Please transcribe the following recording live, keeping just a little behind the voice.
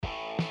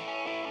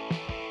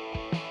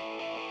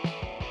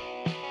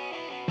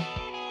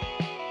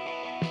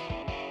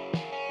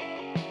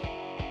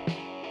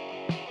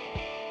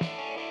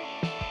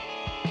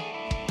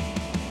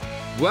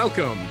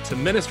Welcome to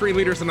Ministry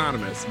Leaders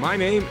Anonymous. My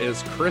name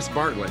is Chris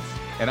Bartlett.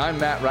 And I'm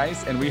Matt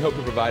Rice, and we hope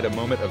to provide a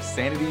moment of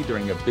sanity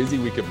during a busy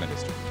week of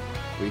ministry.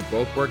 We've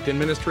both worked in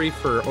ministry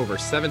for over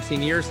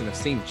 17 years and have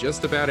seen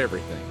just about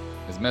everything.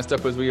 As messed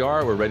up as we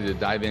are, we're ready to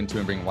dive into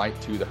and bring light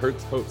to the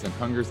hurts, hopes, and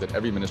hungers that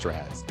every minister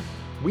has.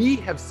 We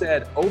have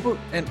said over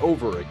and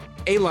over again.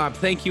 Alob,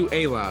 thank you,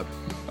 Alob.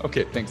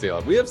 Okay, thanks,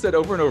 Alob. We have said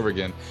over and over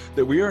again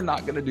that we are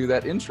not going to do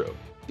that intro.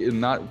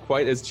 Not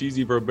quite as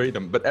cheesy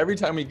verbatim, but every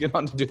time we get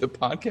on to do the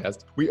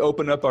podcast, we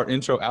open up our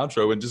intro,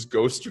 outro, and just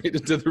go straight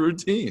into the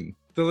routine.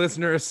 The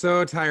listener is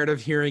so tired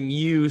of hearing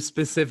you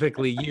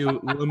specifically,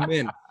 you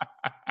lament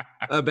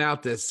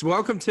about this.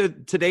 Welcome to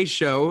today's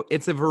show.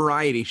 It's a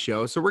variety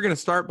show. So we're going to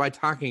start by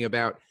talking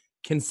about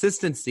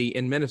consistency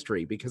in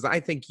ministry, because I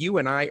think you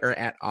and I are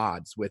at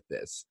odds with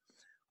this.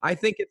 I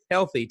think it's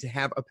healthy to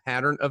have a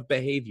pattern of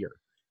behavior.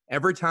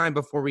 Every time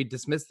before we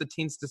dismiss the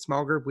teens to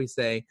small group, we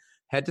say,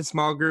 head to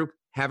small group,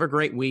 have a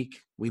great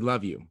week, we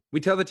love you.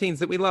 We tell the teens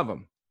that we love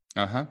them.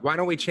 Why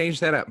don't we change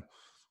that up?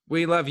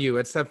 We love you,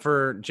 except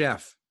for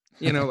Jeff.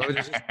 You know,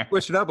 just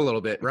push it up a little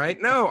bit, right?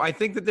 No, I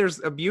think that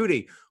there's a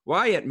beauty.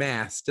 Why at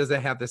Mass does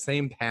it have the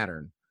same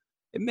pattern?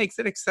 It makes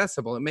it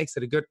accessible. It makes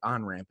it a good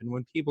on-ramp. And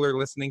when people are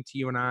listening to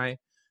you and I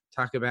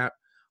talk about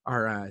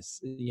our,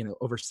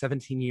 over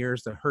 17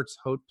 years, the hurts,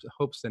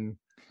 hopes, and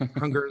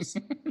hungers.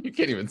 You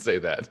can't even say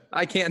that.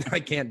 I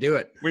can't do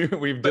it.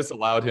 We've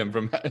disallowed him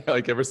from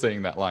ever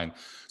saying that line.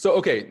 So,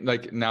 okay,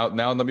 now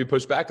let me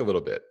push back a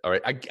little bit. All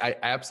right. I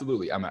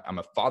absolutely, I'm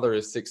a father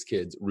of 6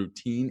 kids.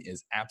 Routine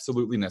is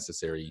absolutely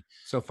necessary.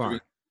 So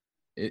far.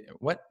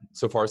 What?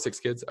 So far, 6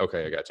 kids?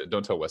 Okay, I got you.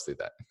 Don't tell Wesley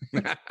that.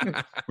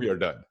 We are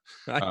done.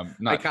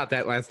 I caught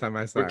that last time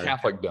I saw We're her.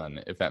 Catholic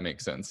done, if that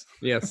makes sense.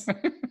 Yes.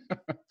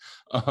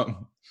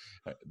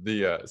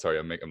 Sorry,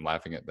 I'm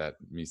laughing at that,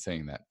 me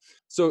saying that.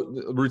 So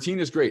the routine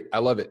is great. I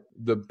love it.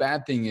 The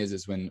bad thing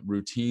is when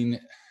routine,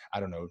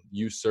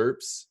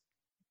 usurps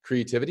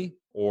creativity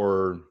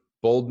or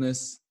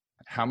boldness.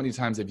 How many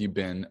times have you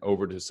been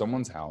over to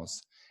someone's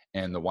house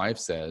and the wife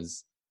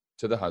says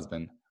to the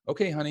husband,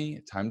 okay, honey,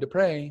 time to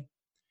pray.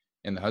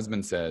 And the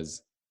husband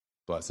says,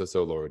 bless us,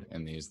 O Lord,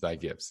 and these thy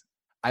gifts.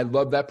 I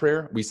love that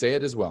prayer. We say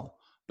it as well.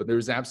 But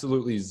there's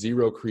absolutely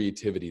zero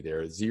creativity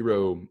there,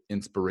 zero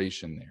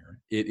inspiration there.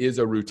 It is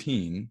a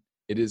routine.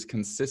 It is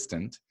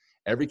consistent.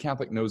 Every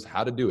Catholic knows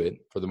how to do it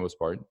for the most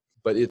part,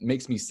 but it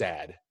makes me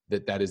sad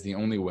that that is the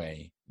only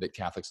way that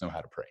Catholics know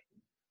how to pray.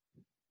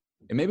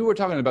 And maybe we're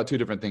talking about 2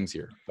 different things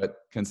here, but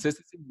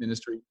consistency in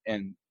ministry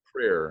and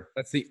prayer.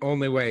 That's the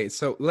only way.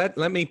 So let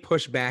me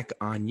push back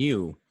on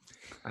you.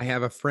 I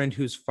have a friend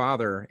whose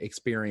father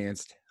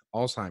experienced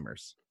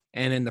Alzheimer's,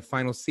 and in the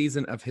final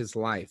season of his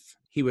life,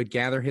 he would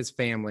gather his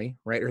family,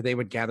 right? Or they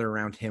would gather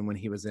around him when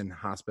he was in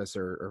hospice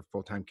or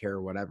full-time care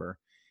or whatever.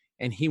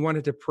 And he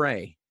wanted to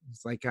pray.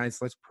 It's like, guys,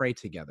 let's pray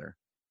together.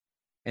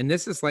 And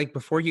this is like,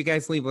 before you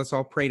guys leave, let's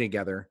all pray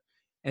together.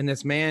 And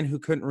this man who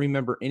couldn't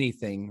remember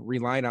anything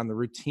relied on the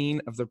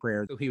routine of the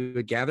prayer. So he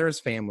would gather his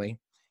family,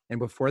 and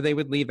before they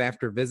would leave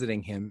after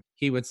visiting him,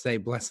 he would say,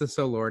 bless us,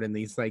 O Lord, and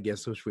these thy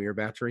gifts which we are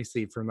about to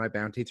receive from thy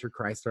bounty through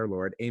Christ our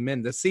Lord.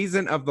 Amen. The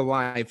season of the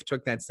life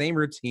took that same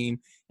routine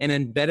and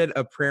embedded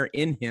a prayer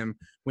in him.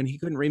 When he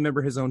couldn't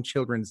remember his own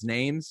children's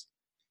names,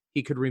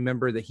 he could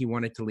remember that he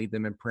wanted to lead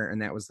them in prayer,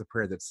 and that was the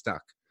prayer that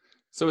stuck.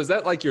 So is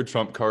that like your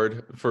trump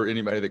card for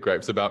anybody that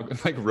gripes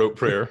about like rote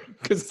prayer?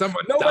 Because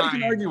someone's nobody dying.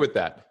 can argue with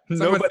that.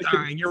 Someone's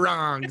dying. You're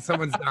wrong.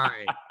 Someone's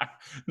dying.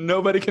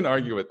 Nobody can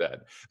argue with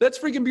that. That's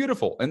freaking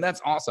beautiful, and that's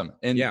awesome.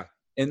 And yeah,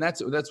 and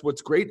that's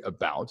what's great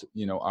about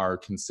our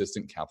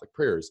consistent Catholic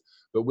prayers.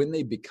 But when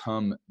they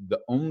become the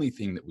only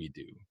thing that we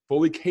do,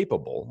 fully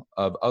capable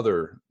of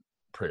other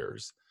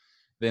prayers,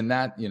 then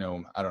that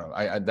I don't know.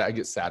 I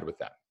get sad with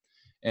that.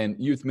 And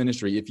youth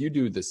ministry, if you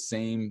do the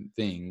same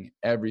thing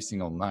every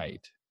single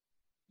night,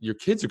 your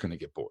kids are going to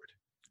get bored.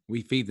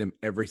 We feed them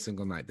every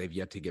single night. They've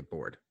yet to get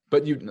bored.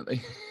 But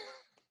do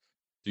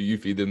you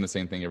feed them the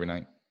same thing every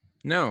night?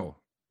 No.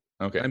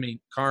 Okay. I mean,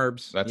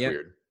 carbs. That's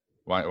weird.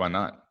 Why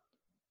not?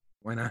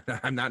 Why not?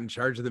 I'm not in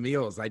charge of the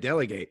meals. I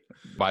delegate.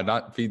 Why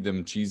not feed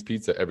them cheese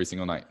pizza every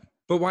single night?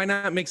 But why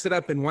not mix it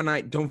up in one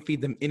night? Don't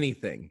feed them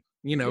anything,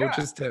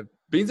 just to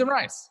beans and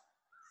rice.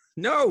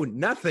 No,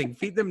 nothing.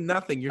 Feed them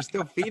nothing. You're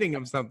still feeding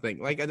them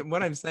something. Like,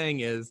 what I'm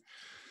saying is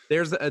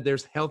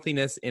there's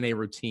healthiness in a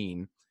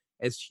routine.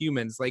 As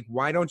humans, like,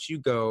 why don't you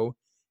go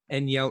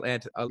and yell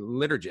at a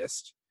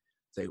liturgist?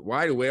 Say,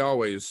 why do we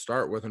always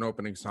start with an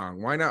opening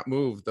song? Why not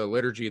move the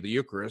liturgy of the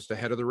Eucharist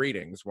ahead of the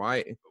readings?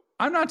 Why?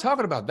 I'm not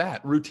talking about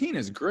that. Routine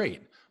is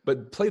great,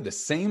 but play the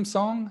same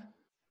song,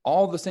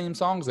 all the same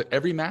songs at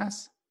every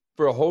Mass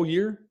for a whole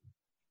year?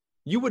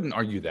 You wouldn't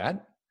argue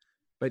that.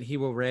 But he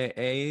will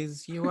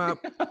raise you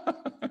up.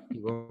 He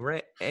will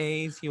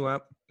raise you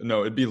up.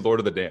 No, it'd be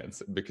Lord of the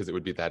Dance, because it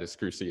would be that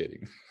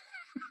excruciating.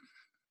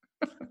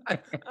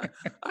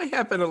 I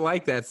happen to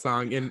like that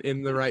song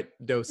in the right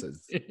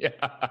doses. Yeah.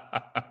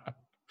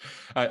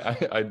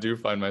 I do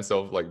find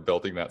myself like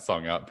belting that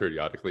song out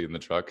periodically in the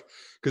truck,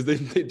 because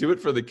they do it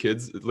for the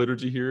kids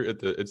liturgy here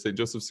at St.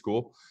 Joseph's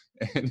School.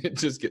 and it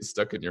just gets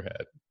stuck in your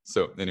head.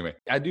 So anyway,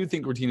 I do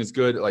think routine is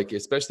good, like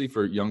especially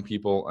for young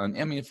people. And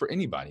I mean, for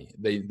anybody,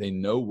 they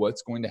know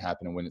what's going to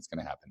happen and when it's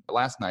going to happen.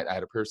 Last night I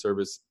had a prayer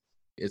service.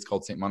 It's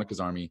called St. Monica's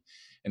Army,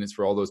 and it's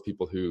for all those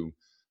people who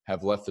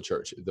have left the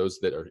church. Those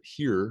that are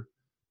here,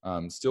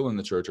 still in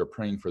the church, are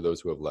praying for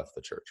those who have left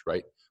the church,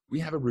 right? We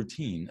have a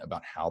routine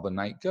about how the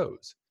night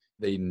goes.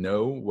 They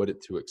know what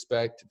to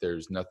expect.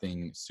 There's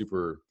nothing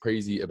super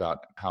crazy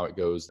about how it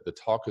goes. The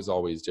talk is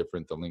always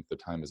different. The length of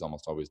time is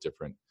almost always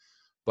different.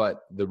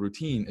 But the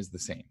routine is the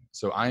same.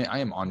 So I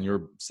am on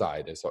your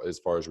side as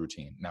far as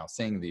routine. Now,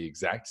 saying the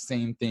exact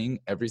same thing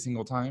every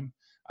single time,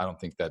 I don't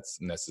think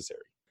that's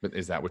necessary. But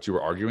is that what you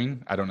were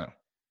arguing? I don't know.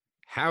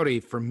 Howdy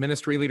from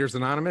Ministry Leaders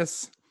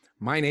Anonymous.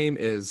 My name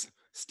is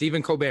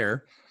Stephen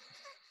Colbert.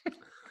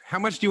 How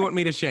much do you want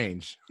me to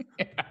change?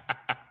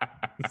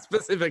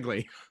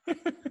 Specifically.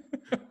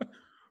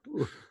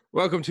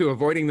 Welcome to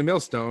Avoiding the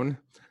Millstone.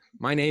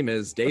 My name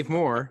is Dave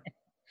Moore.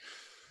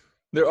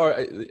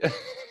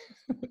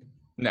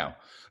 Now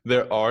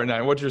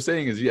what you're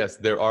saying is, yes,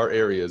 there are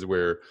areas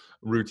where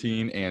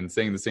routine and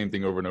saying the same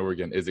thing over and over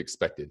again is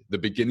expected. The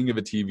beginning of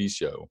a TV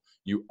show,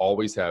 you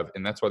always have,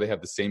 and that's why they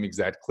have the same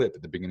exact clip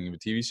at the beginning of a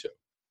TV show,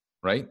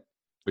 right?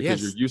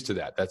 Because you're used to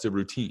that. That's a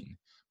routine.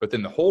 But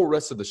then the whole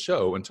rest of the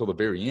show until the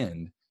very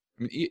end,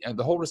 I mean,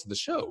 the whole rest of the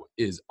show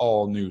is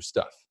all new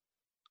stuff.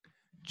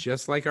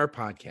 Just like our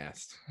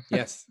podcast.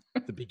 Yes.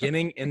 The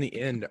beginning and the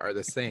end are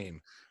the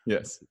same.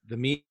 Yes. The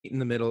meat in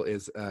the middle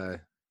is a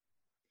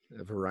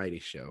variety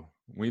show.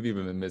 We've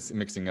even been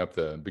mixing up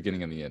the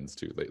beginning and the ends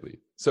too lately.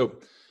 So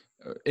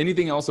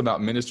anything else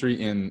about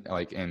ministry in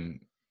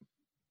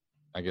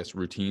I guess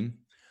routine?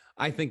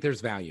 I think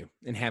there's value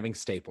in having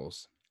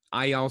staples.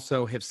 I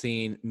also have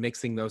seen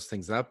mixing those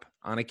things up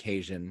on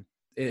occasion.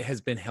 It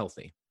has been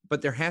healthy,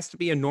 but there has to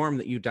be a norm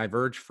that you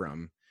diverge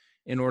from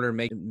in order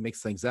to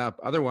mix things up.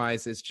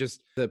 Otherwise, it's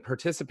just the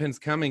participants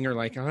coming are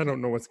like, I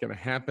don't know what's going to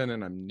happen,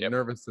 and I'm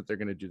nervous that they're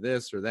going to do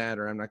this or that,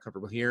 or I'm not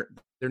comfortable here.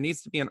 There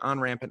needs to be an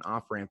on-ramp and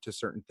off-ramp to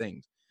certain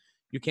things.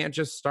 You can't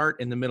just start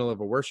in the middle of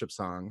a worship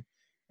song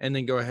and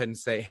then go ahead and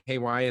say, hey,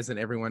 why isn't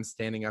everyone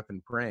standing up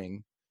and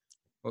praying?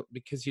 Well,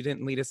 because you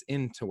didn't lead us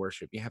into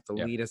worship. You have to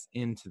lead us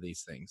into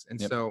these things. And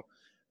so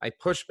I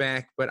push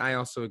back, but I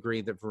also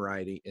agree that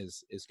variety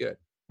is good.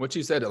 What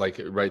you said, like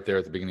right there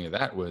at the beginning of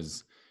that,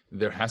 was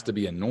there has to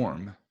be a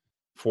norm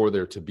for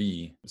there to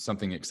be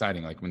something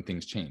exciting, like when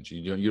things change.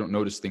 You don't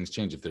notice things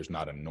change if there's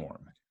not a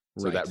norm.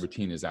 So that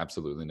routine is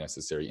absolutely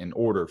necessary in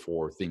order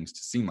for things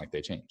to seem like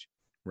they change.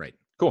 Right.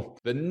 Cool.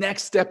 The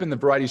next step in the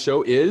variety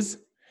show is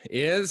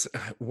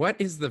what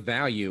is the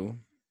value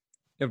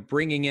of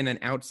bringing in an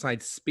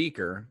outside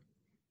speaker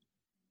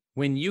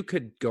when you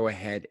could go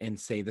ahead and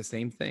say the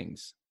same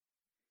things?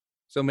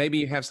 So maybe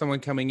you have someone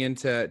coming in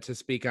to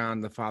speak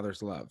on the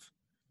Father's love.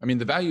 I mean,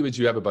 the value is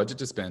you have a budget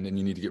to spend and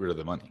you need to get rid of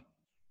the money.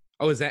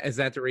 Oh, is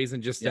that the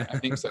reason? Just I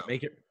think so.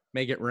 make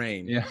it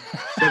rain. Yeah.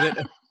 So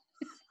that,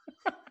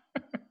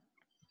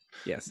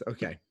 yes.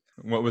 Okay.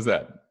 What was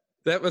that?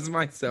 That was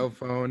my cell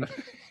phone.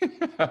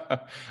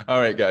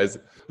 All right, guys.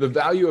 The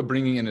value of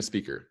bringing in a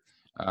speaker.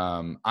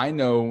 I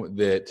know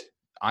that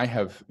I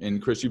have,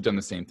 and Chris, you've done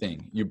the same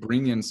thing. You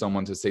bring in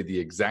someone to say the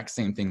exact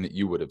same thing that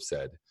you would have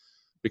said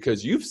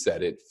because you've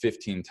said it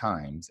 15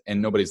 times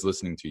and nobody's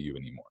listening to you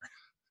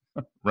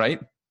anymore. Right?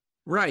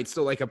 Right.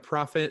 So like a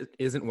prophet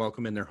isn't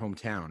welcome in their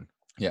hometown.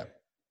 Yeah.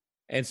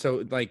 And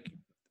so like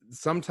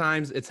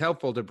sometimes it's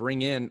helpful to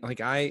bring in,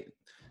 like I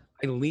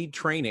lead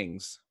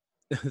trainings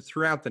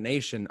throughout the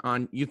nation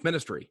on youth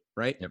ministry,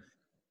 right? Yep.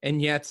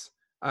 And yet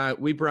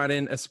we brought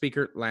in a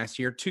speaker last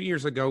year. 2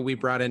 years ago, we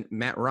brought in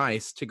Matt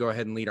Rice to go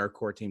ahead and lead our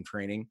core team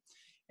training.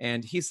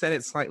 And he said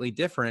it slightly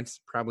different,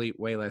 probably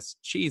way less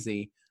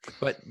cheesy,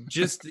 but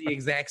just the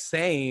exact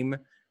same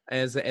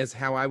as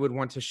how I would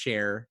want to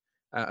share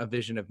a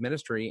vision of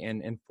ministry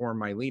and inform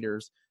my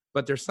leaders.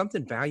 But there's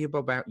something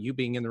valuable about you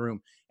being in the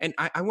room. And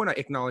I want to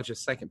acknowledge a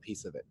second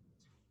piece of it.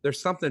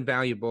 There's something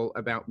valuable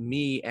about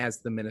me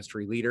as the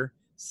ministry leader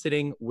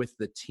sitting with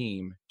the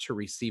team to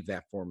receive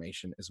that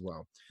formation as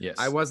well. Yes.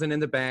 I wasn't in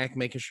the back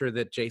making sure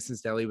that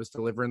Jason's Deli was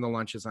delivering the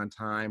lunches on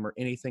time or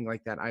anything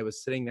like that. I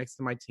was sitting next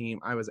to my team.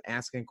 I was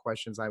asking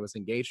questions. I was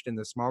engaged in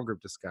the small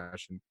group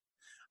discussion.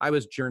 I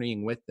was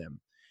journeying with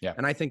them. Yeah.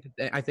 And I think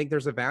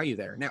there's a value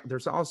there. Now,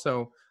 there's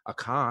also a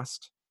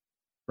cost,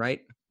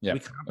 right? Yeah, we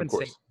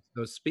compensate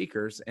those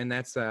speakers, and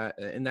that's a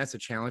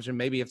challenge. And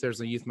maybe if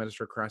there's a youth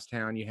minister across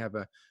town, you have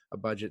a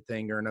budget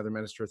thing, or another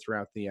minister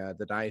throughout the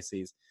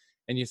diocese,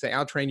 and you say,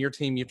 I'll train your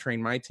team, you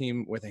train my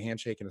team with a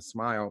handshake and a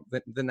smile,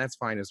 then that's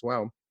fine as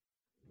well.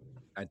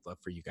 I'd love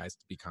for you guys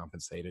to be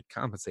compensated.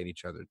 Compensate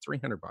each other.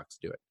 $300,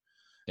 do it.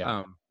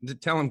 Yeah.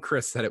 Tell them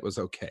Chris said it was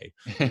okay.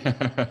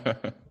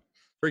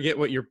 Forget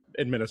what your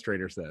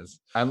administrator says.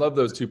 I love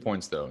those 2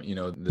 points, though. You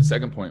know, the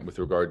second point with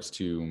regards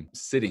to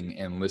sitting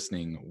and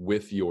listening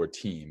with your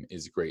team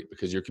is great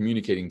because you're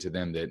communicating to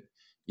them that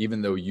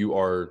even though you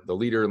are the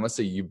leader, and let's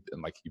say you've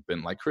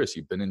been like Chris,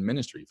 you've been in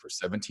ministry for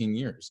 17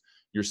 years,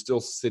 you're still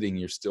sitting,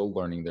 you're still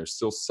learning. There's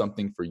still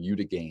something for you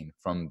to gain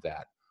from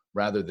that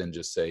rather than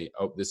just say,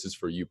 oh, this is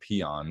for you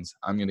peons.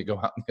 I'm going to go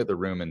out in the other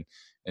room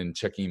and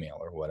check email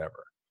or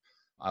whatever.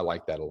 I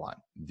like that a lot.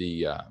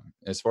 The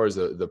as far as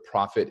the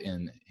prophet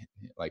in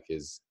like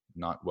is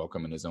not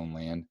welcome in his own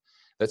land,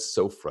 that's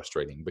so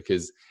frustrating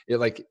because it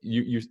like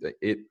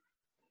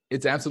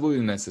it's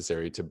absolutely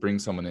necessary to bring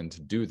someone in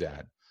to do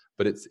that,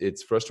 but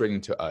it's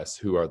frustrating to us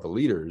who are the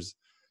leaders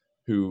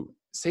who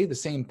say the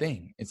same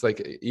thing. It's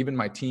like even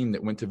my team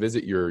that went to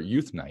visit your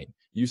youth night,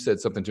 you said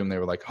something to them, they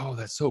were like, oh,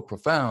 that's so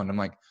profound. I'm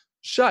like,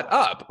 shut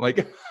up.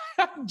 Like,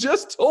 I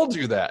just told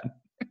you that.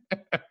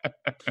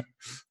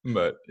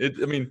 But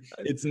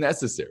it's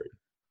necessary.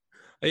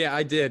 Yeah,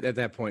 I did. At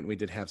that point, we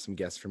did have some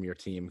guests from your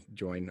team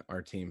join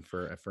our team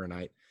for a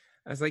night.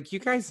 I was like, you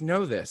guys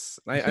know this.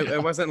 I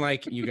wasn't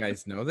like, you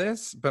guys know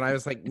this, but I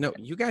was like, no,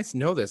 you guys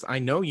know this. I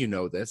know you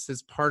know this.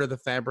 It's part of the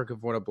fabric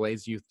of what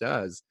Ablaze Youth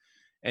does.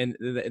 And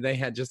they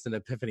had just an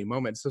epiphany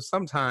moment. So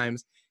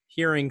sometimes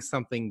hearing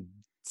something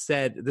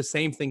said, the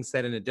same thing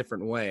said in a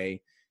different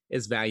way,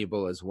 is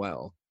valuable as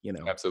well.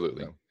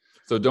 Absolutely.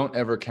 So don't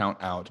ever count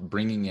out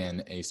bringing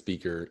in a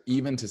speaker,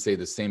 even to say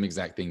the same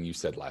exact thing you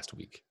said last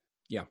week.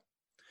 Yeah.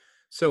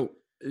 So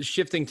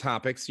shifting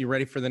topics, you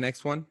ready for the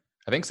next one?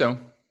 I think so.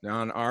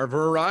 On our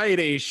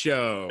variety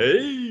show.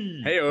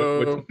 Hey,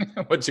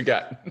 what you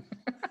got?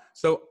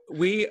 So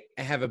we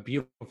have a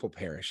beautiful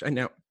parish. I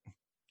know,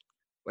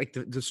 like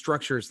the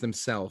structures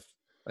themselves,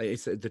 like I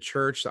said, the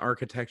church, the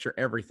architecture,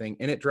 everything,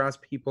 and it draws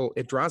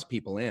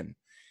people in.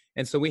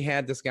 And so we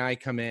had this guy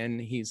come in.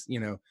 He's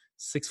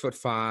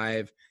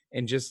 6'5",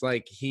 and just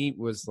like he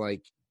was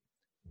like,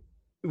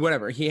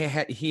 whatever, he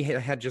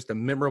had just a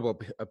memorable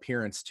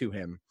appearance to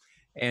him.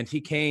 And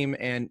he came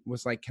and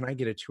was like, can I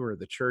get a tour of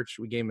the church?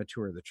 We gave him a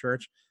tour of the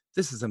church.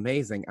 This is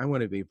amazing. I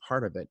want to be a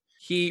part of it.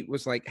 He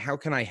was like, how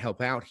can I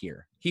help out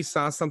here? He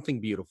saw something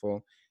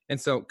beautiful.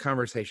 And so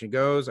conversation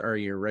goes, are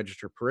you a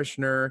registered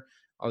parishioner?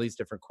 All these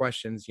different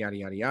questions, yada,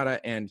 yada, yada.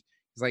 And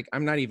he's like,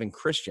 I'm not even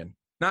Christian,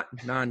 not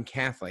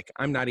non-Catholic.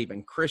 I'm not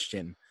even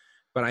Christian,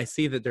 but I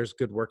see that there's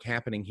good work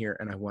happening here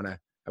and I want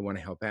to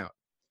help out.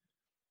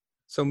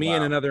 So me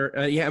and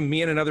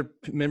another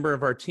member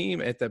of our team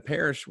at the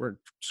parish were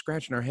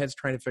scratching our heads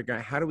trying to figure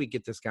out how do we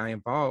get this guy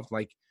involved?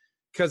 Like,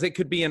 because it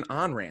could be an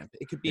on-ramp.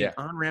 It could be an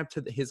on-ramp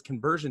to his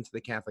conversion to the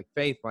Catholic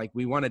faith. Like,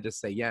 we wanted to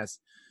say yes.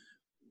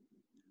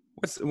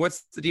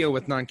 What's the deal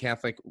with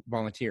non-Catholic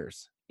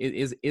volunteers?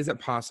 Is it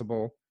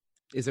possible?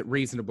 Is it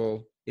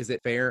reasonable? Is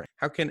it fair?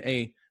 How can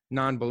a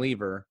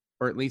non-believer,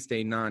 or at least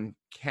a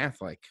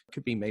non-Catholic,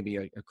 could be maybe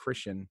a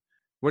Christian?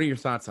 What are your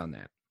thoughts on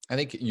that? I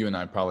think you and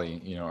I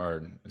probably,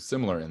 are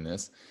similar in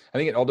this. I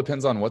think it all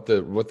depends on what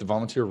the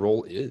volunteer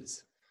role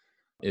is.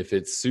 If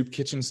it's soup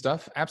kitchen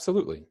stuff,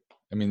 absolutely.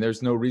 I mean,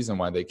 there's no reason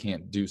why they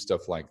can't do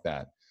stuff like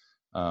that.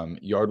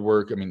 Yard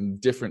work,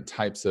 different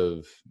types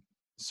of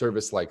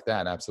service like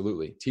that,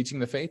 absolutely. Teaching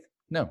the faith?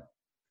 No.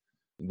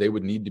 They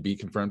would need to be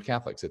confirmed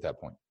Catholics at that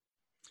point.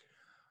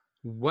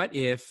 What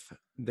if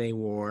they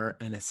were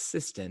an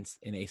assistant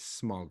in a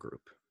small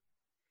group?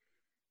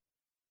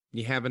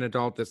 You have an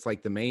adult that's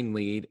like the main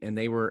lead and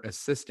they were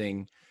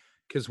assisting,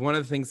 because one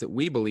of the things that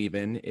we believe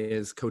in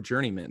is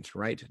co-journeyment,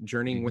 right?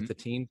 Journeying with the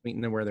teens, meeting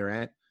them where they're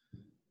at.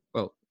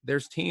 Well,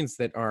 there's teens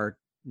that are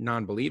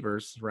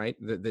non-believers, right?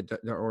 That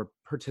or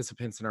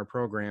participants in our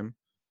program.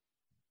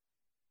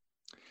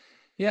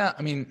 Yeah,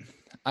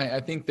 I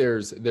think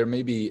there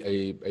may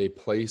be a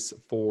place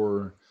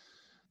for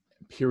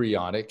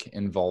periodic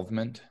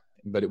involvement,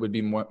 but it would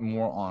be more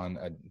on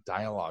a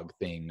dialogue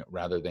thing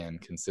rather than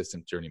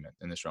consistent journeyment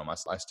in this realm.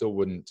 I still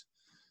wouldn't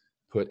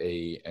put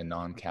a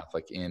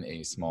non-Catholic in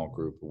a small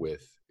group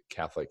with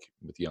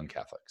young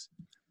Catholics.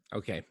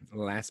 Okay,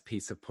 last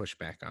piece of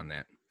pushback on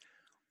that.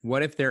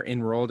 What if they're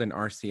enrolled in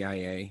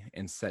RCIA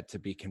and set to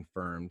be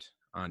confirmed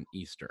on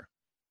Easter,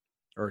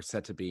 or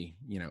set to be,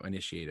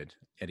 initiated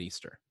at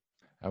Easter?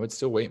 I would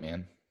still wait,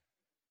 man.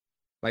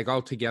 Like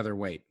altogether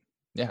wait?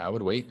 Yeah, I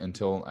would wait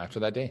until after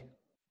that day.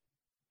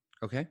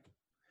 Okay.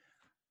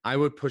 I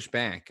would push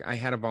back. I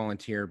had a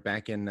volunteer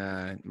back in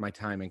my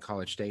time in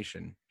College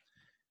Station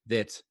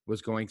that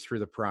was going through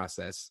the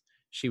process.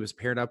 She was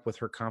paired up with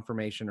her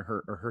confirmation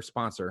or her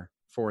sponsor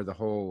for the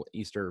whole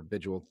Easter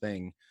Vigil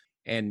thing.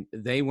 And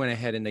they went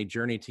ahead and they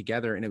journeyed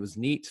together. And it was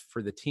neat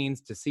for the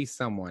teens to see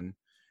someone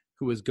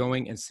who was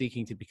going and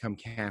seeking to become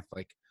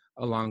Catholic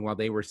along while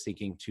they were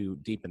seeking to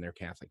deepen their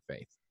Catholic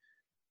faith.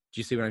 Do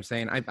you see what I'm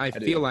saying? I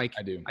feel like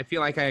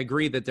I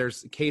agree that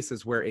there's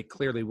cases where it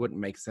clearly wouldn't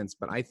make sense,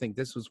 but I think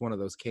this was one of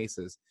those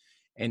cases.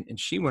 And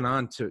she went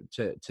on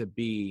to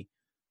be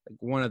like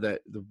one of the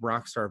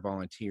rock star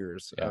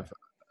volunteers of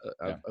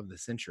the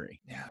century.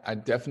 Yeah, I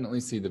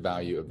definitely see the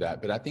value of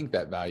that. But I think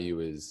that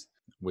value is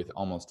with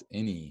almost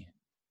any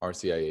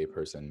RCIA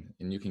person.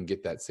 And you can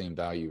get that same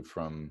value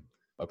from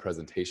a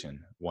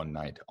presentation one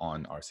night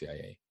on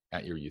RCIA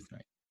at your youth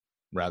night,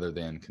 rather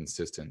than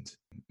consistent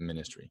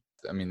ministry.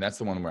 That's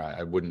the one where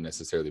I wouldn't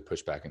necessarily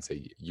push back and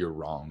say, you're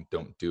wrong,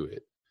 don't do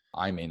it.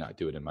 I may not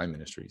do it in my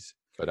ministries,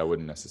 but I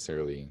wouldn't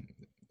necessarily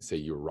say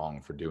you're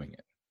wrong for doing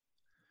it.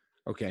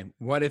 Okay.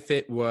 What if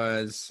it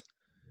was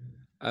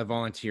a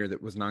volunteer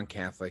that was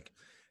non-Catholic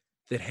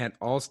that had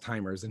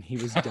Alzheimer's and he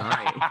was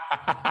dying.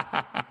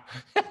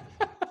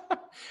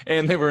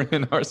 And they were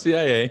in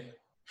RCIA.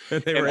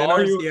 And they And were in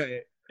all you-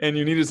 RCIA. And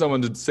you needed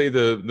someone to say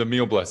the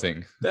meal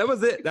blessing. That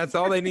was it. That's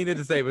all they needed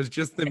to say was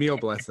just the meal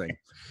blessing.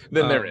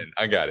 Then they're in.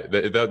 I got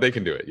it. They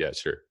can do it. Yeah,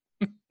 sure.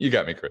 You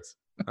got me, Chris.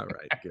 All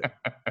right, good.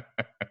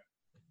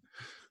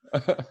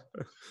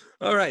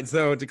 All right,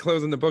 so to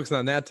close in the books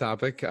on that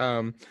topic,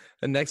 the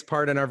next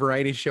part in our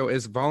variety show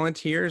is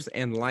volunteers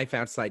and life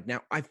outside. Now,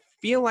 I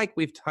feel like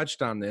we've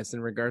touched on this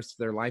in regards to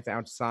their life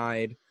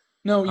outside.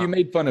 No, you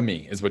made fun of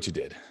me is what you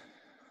did.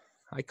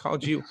 I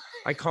called you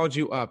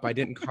up. I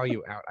didn't call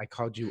you out. I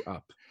called you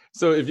up.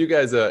 So if you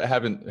guys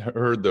haven't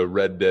heard the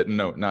Red Dead,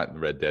 no, not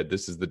Red Dead.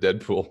 This is the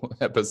Deadpool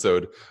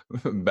episode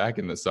back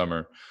in the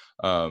summer.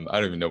 I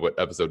don't even know what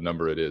episode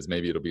number it is.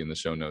 Maybe it'll be in the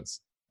show notes,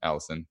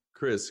 Allison.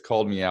 Chris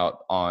called me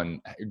out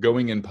on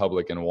going in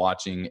public and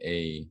watching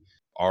a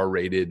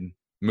R-rated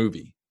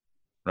movie,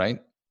 right?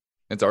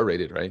 It's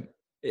R-rated, right?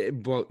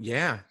 Well,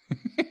 yeah.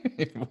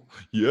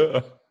 Yeah.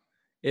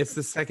 It's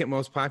the second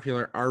most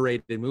popular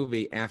R-rated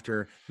movie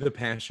after The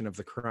Passion of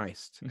the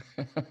Christ.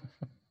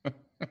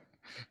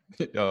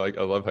 I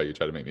love how you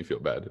try to make me feel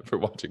bad for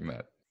watching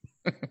that.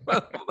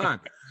 Well, hold on.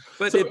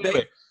 But So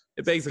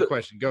it begs the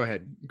question. Go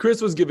ahead.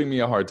 Chris was giving me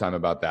a hard time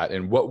about that.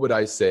 And what would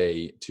I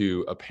say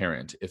to a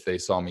parent if they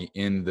saw me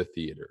in the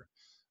theater?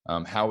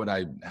 How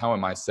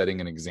am I setting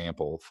an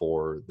example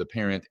for the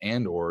parent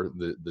and or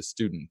the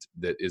student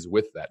that is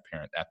with that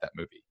parent at that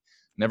movie?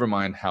 Never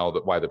mind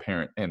why the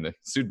parent and the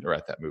student are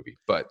at that movie.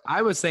 But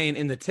I was saying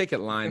in the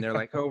ticket line, they're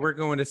like, "Oh, we're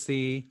going to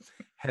see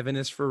Heaven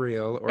is for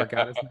Real or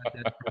God is Not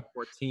Dead for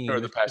 14 or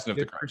The Passion of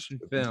the Christ. Christian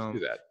Let's film." do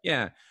that.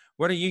 Yeah.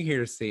 What are you here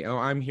to see? Oh,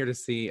 I'm here to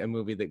see a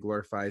movie that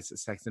glorifies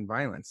sex and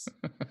violence.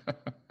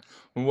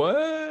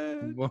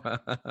 What?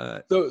 What?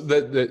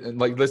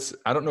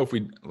 So I don't know if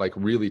we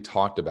really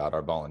talked about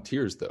our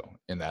volunteers though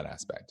in that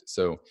aspect.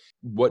 So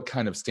what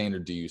kind of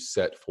standard do you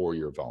set for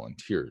your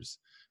volunteers?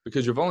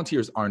 Because your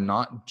volunteers are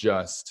not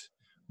just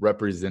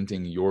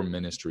representing your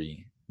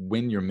ministry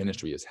when your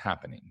ministry is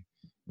happening.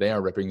 They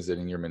are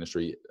representing your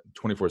ministry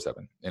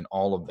 24/7 in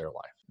all of their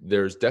life.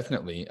 There's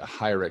definitely a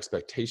higher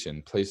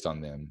expectation placed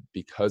on them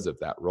because of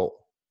that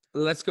role.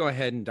 Let's go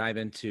ahead and dive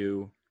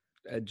into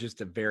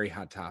just a very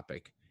hot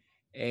topic.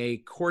 A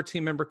core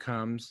team member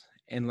comes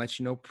and lets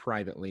you know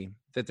privately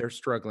that they're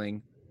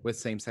struggling with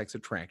same-sex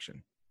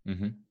attraction.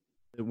 Mm-hmm.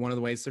 One of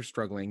the ways they're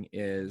struggling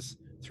is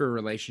through a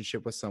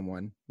relationship with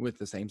someone with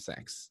the same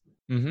sex.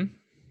 Mm-hmm.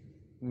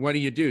 What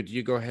do? Do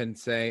you go ahead and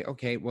say,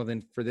 okay, well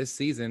then for this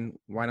season,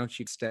 why don't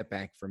you step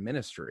back from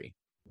ministry?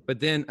 But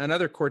then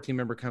another core team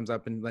member comes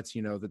up and lets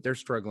you know that they're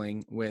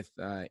struggling with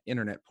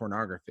internet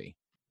pornography.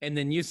 And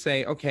then you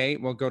say, okay,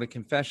 well, go to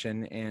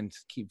confession and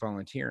keep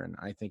volunteering.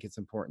 I think it's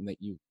important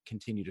that you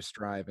continue to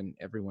strive and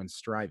everyone's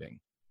striving.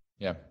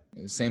 Yeah.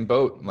 Same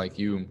boat.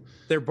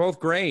 They're both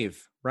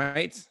grave,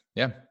 right?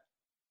 Yeah.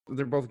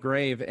 They're both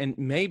grave. And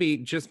maybe,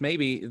 just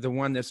maybe, the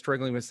one that's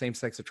struggling with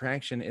same-sex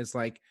attraction is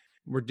like,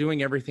 we're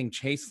doing everything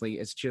chastely.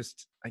 It's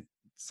just,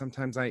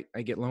 sometimes I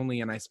get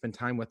lonely and I spend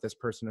time with this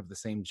person of the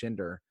same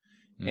gender.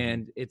 Mm-hmm.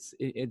 And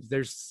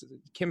there's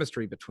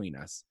chemistry between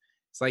us.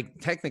 It's like,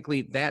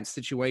 technically that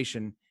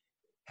situation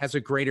has a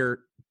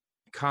greater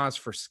cause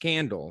for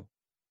scandal,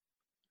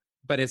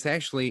 but it's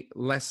actually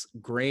less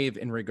grave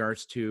in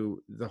regards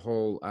to the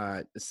whole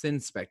sin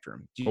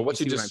spectrum. Well, what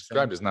you just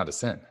described is not a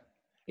sin.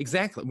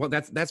 Exactly. Well,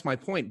 that's my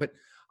point. But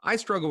I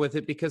struggle with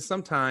it because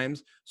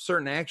sometimes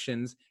certain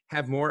actions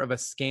have more of a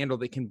scandal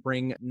that can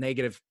bring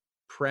negative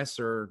press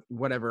or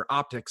whatever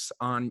optics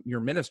on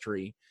your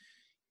ministry,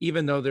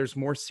 even though there's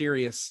more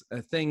serious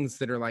things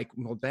that are like,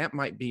 well, that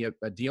might be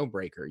a deal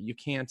breaker. You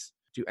can't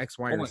do X,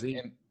 Y, or Z.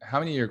 And how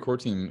many of your core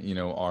team,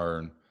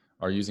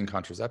 are using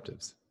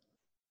contraceptives?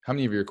 How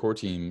many of your core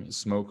team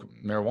smoke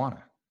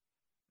marijuana?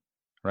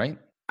 Right?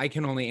 I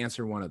can only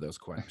answer one of those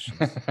questions.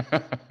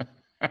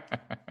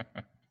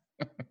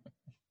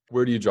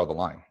 Where do you draw the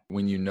line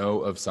when you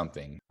know of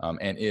something?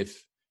 And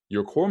if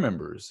your core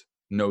members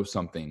know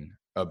something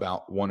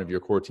about one of your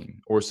core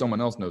team or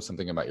someone else knows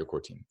something about your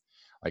core team,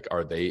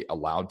 are they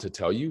allowed to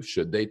tell you?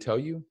 Should they tell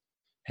you,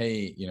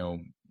 hey,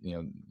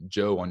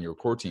 Joe on your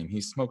core team,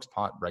 he smokes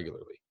pot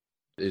regularly.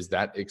 Is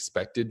that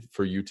expected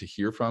for you to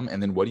hear from?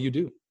 And then what do you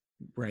do?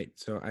 Right.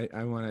 So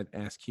I want to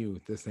ask you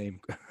the same.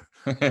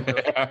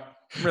 I'm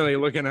really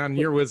looking on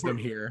your wisdom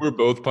here. We're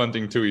both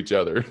punting to each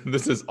other.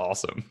 This is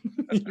awesome.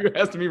 You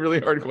asked me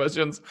really hard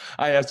questions.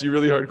 I asked you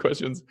really hard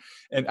questions.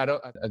 And I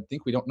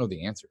think we don't know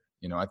the answer.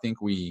 I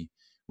think we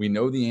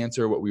know the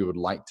answer, what we would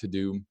like to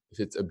do.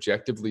 If it's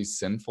objectively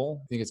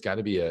sinful, I think it's got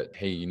to be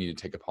hey, you need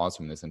to take a pause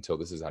from this until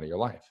this is out of your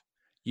life.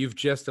 You've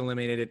just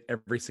eliminated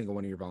every single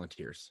one of your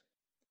volunteers.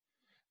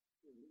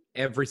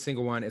 Every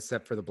single one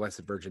except for the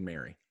Blessed Virgin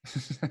Mary.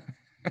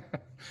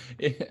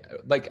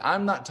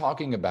 I'm not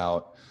talking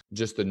about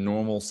just the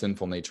normal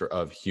sinful nature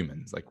of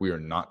humans. We are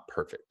not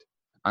perfect.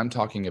 I'm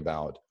talking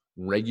about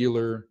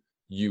regular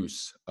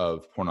use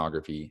of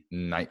pornography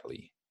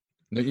nightly.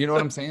 You know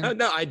what I'm saying?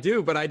 No, I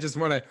do, but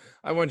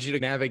I want you to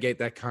navigate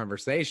that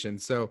conversation.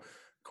 So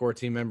core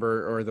team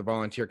member or the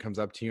volunteer comes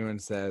up to you and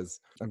says,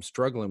 I'm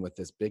struggling with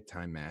this big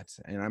time, Matt,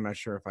 and I'm not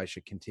sure if I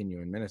should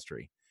continue in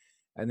ministry.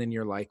 And then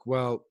you're like,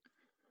 well,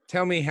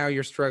 tell me how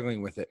you're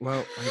struggling with it.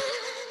 Well,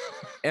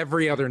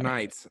 every other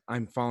night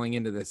I'm falling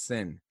into this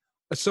sin.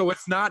 So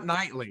it's not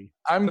nightly.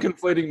 I'm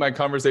conflating my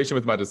conversation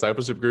with my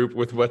discipleship group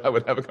with what I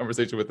would have a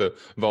conversation with a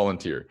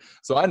volunteer.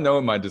 So I know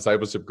my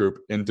discipleship group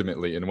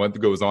intimately and what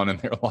goes on in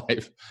their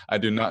life. I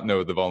do not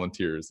know the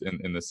volunteers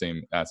in the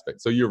same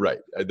aspect. So you're right.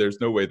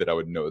 There's no way that I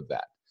would know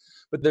that.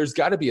 But there's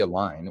got to be a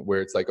line where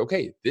it's like,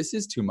 okay, this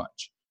is too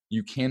much.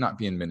 You cannot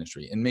be in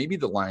ministry. And maybe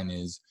the line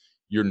is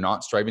you're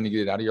not striving to get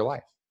it out of your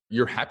life.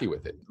 You're happy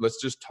with it.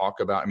 Let's just talk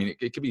about, I mean,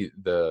 it could be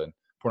the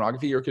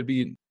pornography or it could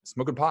be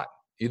smoking pot,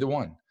 either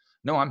one.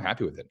 No, I'm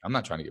happy with it. I'm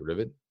not trying to get rid of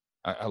it.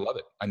 I love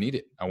it. I need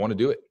it. I want to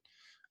do it.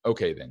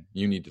 Okay, then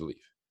you need to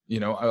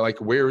leave. Like,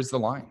 where is the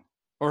line?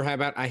 Or how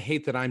about, I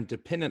hate that I'm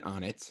dependent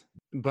on it,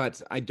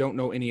 but I don't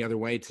know any other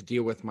way to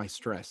deal with my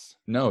stress.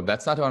 No,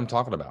 that's not what I'm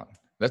talking about.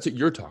 That's what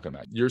you're talking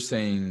about. You're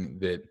saying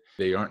that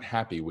they aren't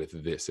happy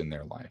with this in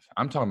their life.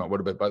 I'm talking about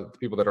what about the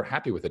people that are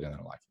happy with it in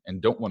their life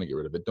and don't want to get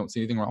rid of it, don't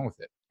see anything wrong with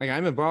it. Like,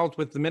 I'm involved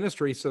with the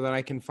ministry so that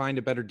I can find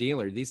a better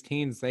dealer. These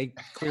teens, they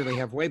clearly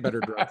have way better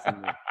drugs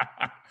than me.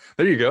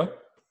 There you go.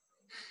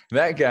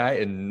 That guy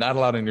is not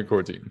allowed in your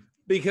core team.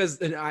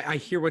 Because I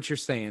hear what you're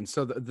saying.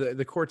 So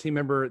the core team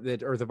member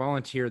or the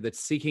volunteer that's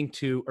seeking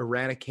to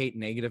eradicate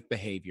negative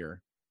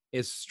behavior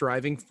is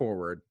striving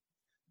forward.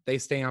 They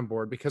stay on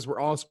board because we're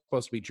all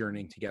supposed to be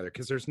journeying together,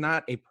 because there's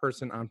not a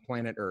person on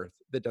planet Earth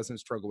that doesn't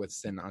struggle with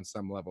sin on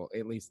some level,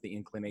 at least the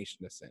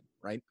inclination to sin,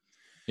 right?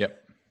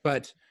 Yep.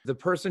 But the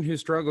person who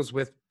struggles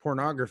with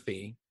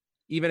pornography,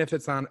 even if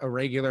it's on a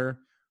regular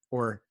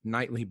or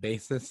nightly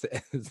basis,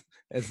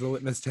 as the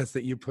litmus test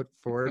that you put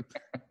forward.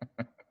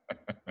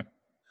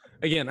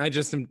 Again, I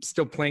just am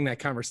still playing that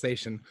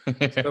conversation.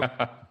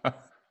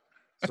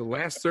 So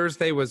last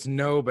Thursday was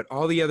no, but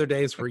all the other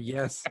days were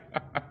yes.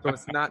 So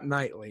it's not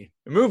nightly.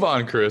 Move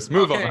on, Chris.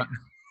 Move on.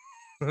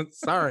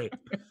 Sorry.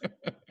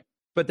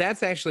 But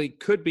that's actually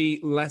could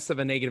be less of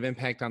a negative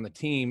impact on the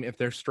team if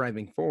they're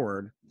striving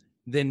forward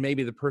than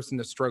maybe the person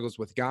that struggles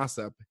with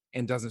gossip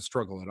and doesn't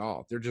struggle at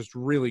all. They're just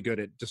really good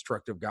at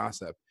destructive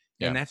gossip.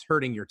 Yeah. And that's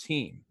hurting your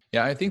team.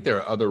 Yeah, I think there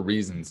are other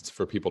reasons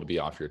for people to be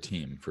off your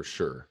team, for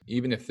sure.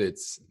 Even if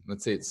it's,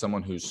 let's say it's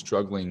someone who's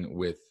struggling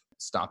with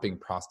stopping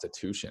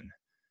prostitution,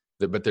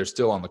 but they're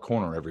still on the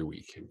corner every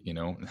week.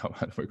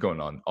 We're going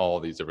on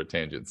all these different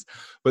tangents.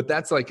 But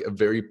that's like a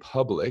very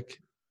public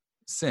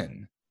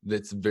sin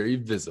that's very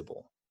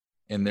visible.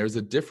 And there's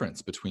a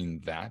difference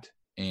between that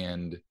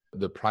and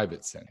the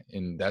private sin.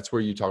 And that's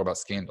where you talk about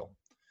scandal.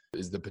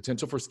 Is the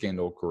potential for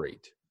scandal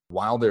great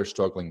while they're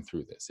struggling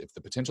through this? If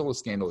the potential of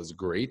scandal is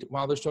great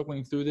while they're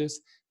struggling through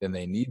this, then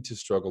they need to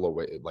struggle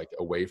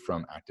away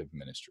from active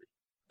ministry.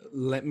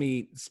 Let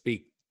me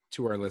speak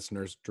to our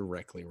listeners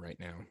directly right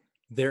now.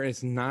 There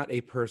is not a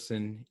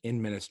person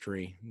in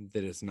ministry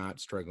that is not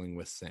struggling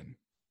with sin.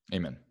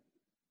 Amen.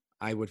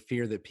 I would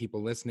fear that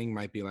people listening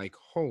might be like,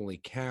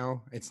 holy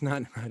cow, it's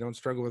not, I don't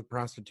struggle with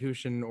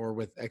prostitution or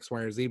with X,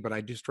 Y, or Z, but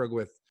I do struggle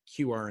with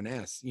Q, R, and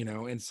S,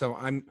 and so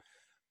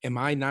am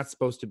I not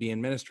supposed to be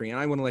in ministry? And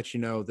I want to let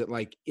you know that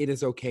it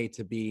is okay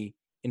to be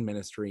in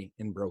ministry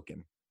and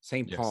broken.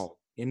 St. Paul,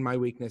 in my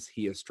weakness,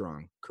 he is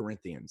strong.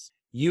 Corinthians,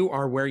 you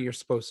are where you're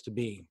supposed to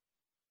be.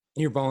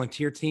 Your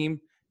volunteer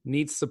team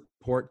needs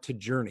support to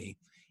journey.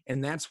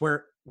 And that's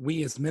where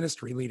we as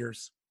ministry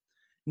leaders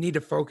need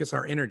to focus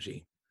our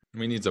energy.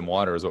 We need some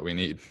water is what we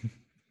need.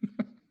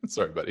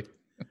 Sorry, buddy.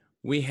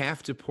 We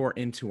have to pour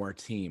into our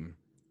team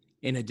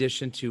in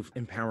addition to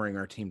empowering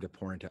our team to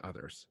pour into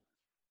others.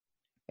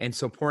 And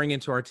so pouring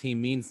into our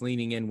team means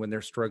leaning in when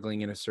they're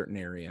struggling in a certain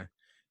area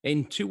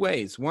in two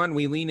ways. One,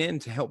 we lean in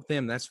to help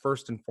them. That's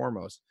first and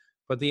foremost.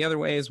 But the other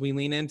way is we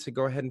lean in to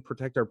go ahead and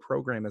protect our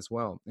program as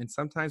well. And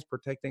sometimes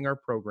protecting our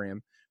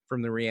program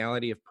from the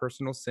reality of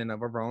personal sin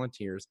of our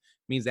volunteers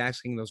means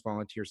asking those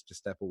volunteers to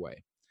step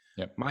away.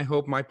 Yep. My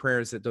hope, my prayer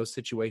is that those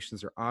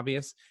situations are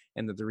obvious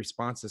and that the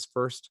response is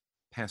first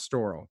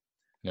pastoral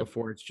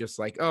before it's just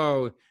like,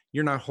 oh,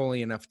 you're not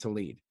holy enough to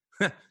lead.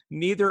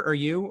 Neither are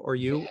you or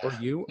you or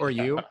you or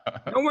you.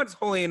 No one's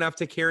holy enough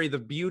to carry the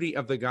beauty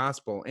of the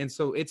gospel. And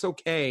so it's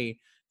okay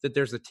that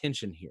there's a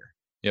tension here.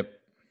 Yep.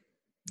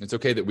 It's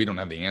okay that we don't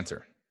have the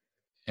answer.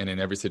 And in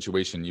every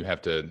situation, you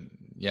have to,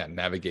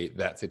 navigate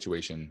that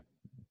situation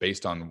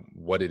based on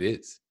what it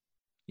is.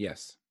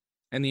 Yes.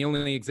 And the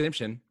only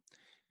exemption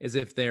is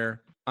if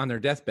they're on their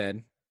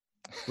deathbed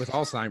with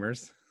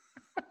Alzheimer's.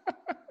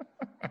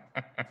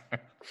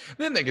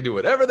 Then they can do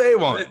whatever they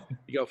want.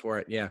 You go for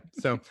it. Yeah.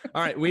 So,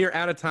 all right. We are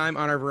out of time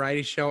on our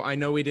variety show. I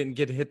know we didn't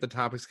get to hit the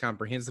topics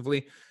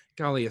comprehensively.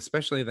 Golly,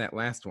 especially that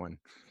last one.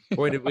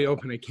 Boy, did we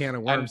open a can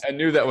of worms. I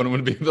knew that one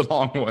would be the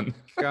long one.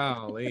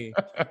 Golly.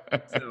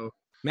 So,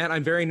 Matt,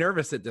 I'm very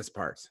nervous at this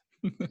part.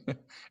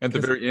 At the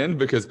very end,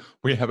 because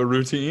we have a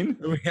routine.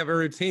 We have a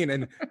routine.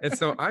 And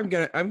so I'm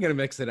gonna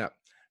mix it up.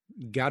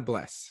 God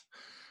bless.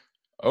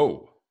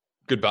 Oh,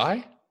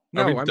 Goodbye?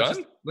 No, Are we I'm done?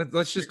 just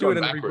let's just do You're it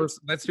in going the backwards. reverse.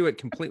 Let's do it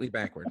completely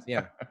backwards.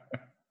 Yeah.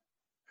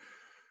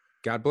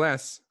 God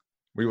bless.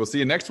 We will see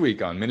you next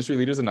week on Ministry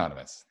Leaders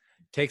Anonymous.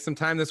 Take some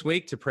time this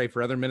week to pray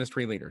for other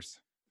ministry leaders.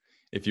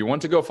 If you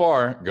want to go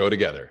far, go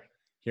together.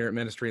 Here at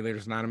Ministry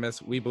Leaders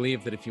Anonymous, we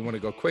believe that if you want to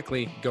go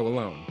quickly, go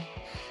alone.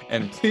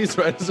 And please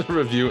write us a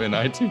review in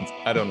iTunes.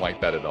 I don't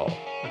like that at all.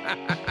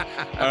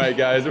 All right,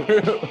 guys,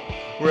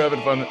 we're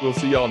having fun. We'll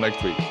see y'all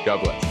next week.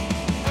 God bless.